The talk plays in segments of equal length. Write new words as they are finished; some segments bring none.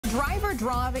driver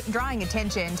drawing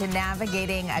attention to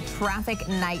navigating a traffic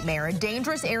nightmare. A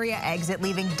dangerous area exit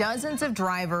leaving dozens of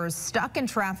drivers stuck in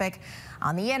traffic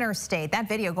on the interstate. That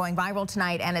video going viral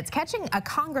tonight, and it's catching a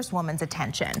congresswoman's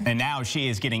attention. And now she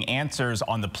is getting answers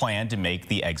on the plan to make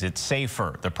the exit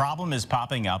safer. The problem is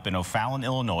popping up in O'Fallon,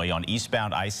 Illinois on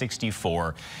eastbound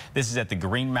I-64. This is at the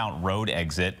Greenmount Road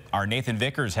exit. Our Nathan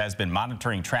Vickers has been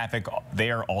monitoring traffic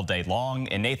there all day long.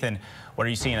 And Nathan, what are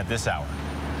you seeing at this hour?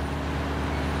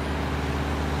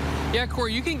 Yeah,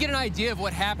 Corey, you can get an idea of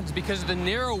what happens because of the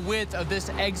narrow width of this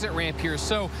exit ramp here.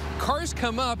 So cars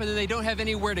come up and then they don't have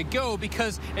anywhere to go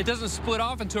because it doesn't split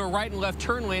off into a right and left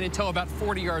turn lane until about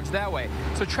 40 yards that way.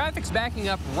 So traffic's backing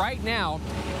up right now.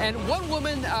 And one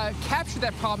woman captured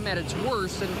that problem at its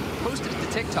worst and posted it to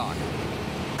TikTok.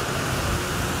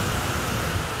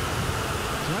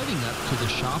 Driving up to the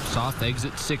shops off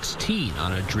exit 16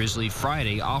 on a drizzly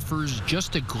Friday offers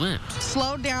just a glimpse.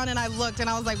 Slowed down and I looked and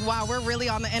I was like, wow, we're really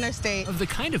on the interstate. Of the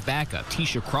kind of backup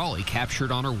Tisha Crawley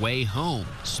captured on her way home,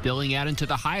 spilling out into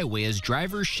the highway as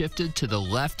drivers shifted to the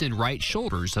left and right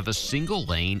shoulders of a single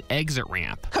lane exit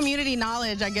ramp. Community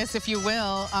knowledge, I guess, if you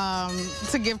will,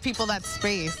 to give people that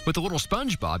space. With a little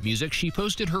SpongeBob music, she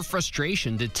posted her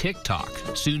frustration to TikTok,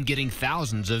 soon getting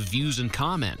thousands of views and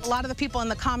comments. A lot of the people in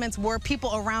the comments were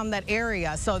people around that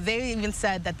area, so they even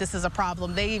said that this is a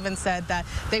problem. They even said that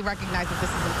they recognize that this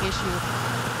is an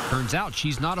issue. Turns out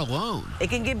she's not alone. It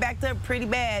can get backed up pretty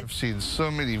bad. I've seen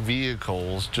so many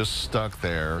vehicles just stuck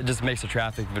there. It just makes the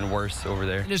traffic even worse over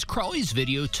there. And as Crawley's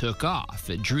video took off,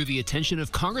 it drew the attention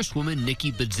of Congresswoman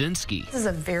Nikki Budzinski. This is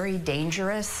a very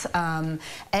dangerous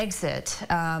exit.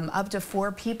 Up to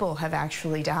 4 people have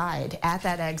actually died at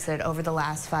that exit over the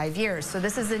last 5 years. So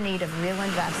this is in need of real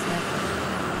investment.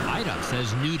 IDOT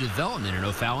says new development in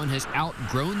O'Fallon has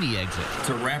outgrown the exit. It's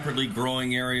a rapidly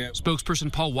growing area.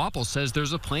 Spokesperson Paul Wappel says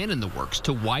there's a plan in the works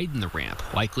to widen the ramp,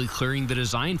 likely clearing the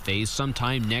design phase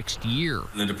sometime next year.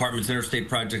 The department's interstate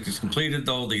project is completed,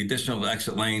 though. The additional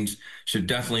exit lanes should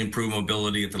definitely improve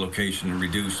mobility at the location and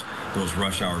reduce those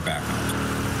rush hour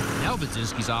backups. Now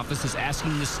Budzinski's office is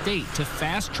asking the state to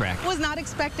fast track it. Was not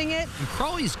expecting it. And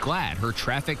Crawley's glad her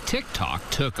traffic TikTok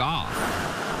took off,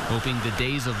 hoping the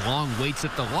days of long waits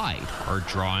at the light are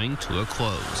drawing to a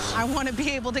close. I want to be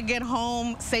able to get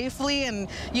home safely and,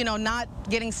 you know, not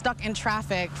getting stuck in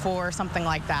traffic for something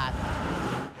like that.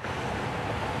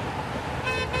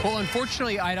 Well,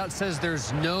 unfortunately, IDOT says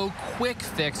there's no quick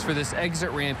fix for this exit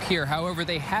ramp here. However,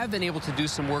 they have been able to do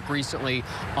some work recently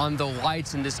on the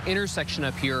lights in this intersection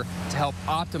up here to help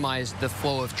optimize the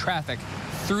flow of traffic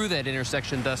through that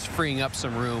intersection, thus freeing up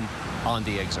some room on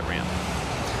the exit ramp.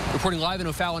 Reporting live in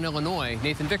O'Fallon, Illinois,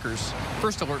 Nathan Vickers,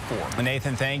 First Alert 4.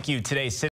 Nathan, thank you. Today's